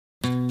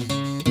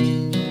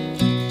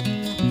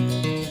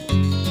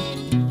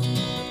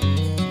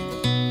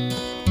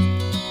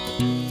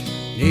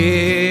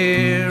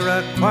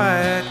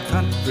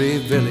country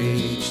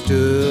village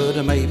stood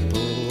a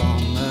maple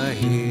on the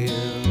hill.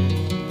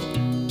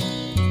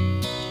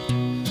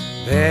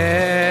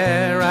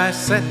 There I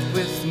sat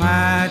with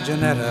my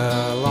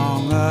Janetta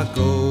long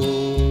ago,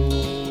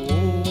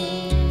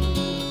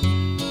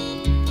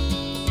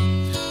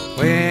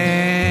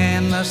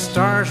 when the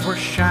stars were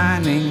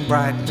shining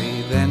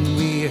brightly. Then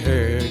we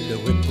heard the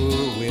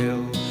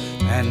whippoorwill,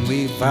 and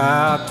we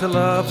vowed to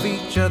love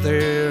each other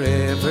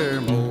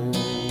evermore.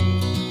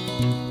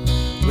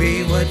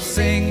 We would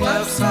sing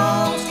love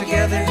songs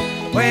together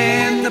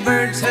when the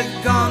birds had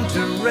gone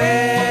to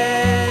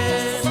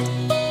rest,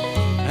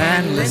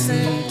 and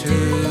listen to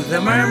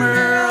the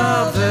murmur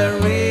of the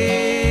reel.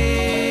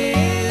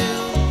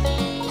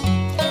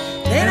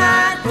 Then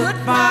I'd put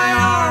my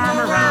arm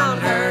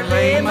around her,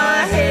 lay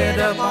my head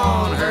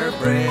upon her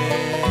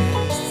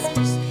breast,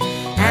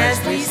 as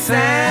we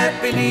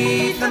sat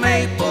beneath the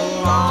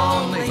maple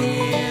on the hill.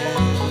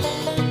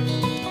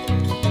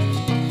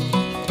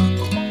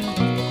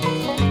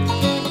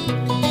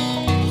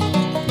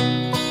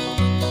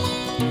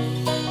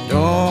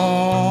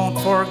 Don't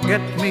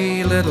forget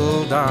me,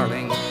 little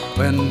darling,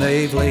 when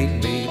they've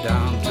laid me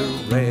down to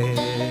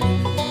rest,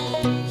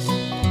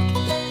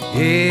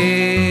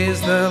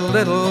 is the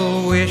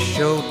little wish,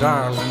 oh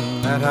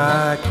darling, that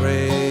I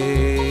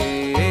crave.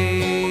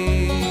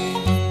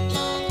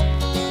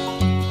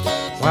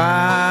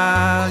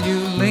 While you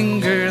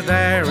linger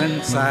there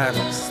in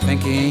silence,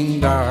 thinking,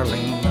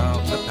 darling,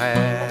 of the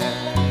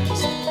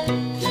past,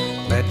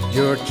 let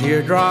your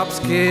teardrops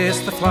kiss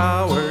the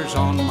flowers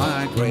on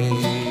my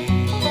grave.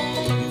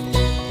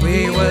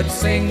 We would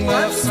sing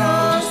love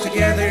songs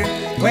together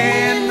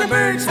when the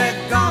birds had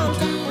gone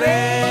to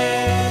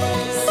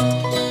rest,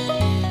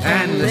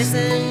 and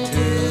listen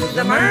to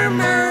the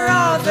murmur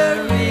of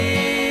the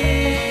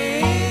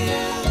reel.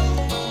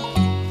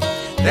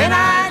 Then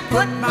I'd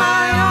put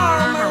my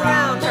arm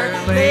around her,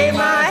 lay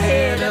my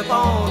head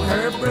upon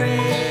her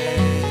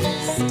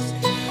breast,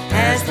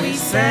 as we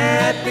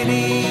sat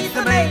beneath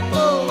the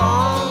maple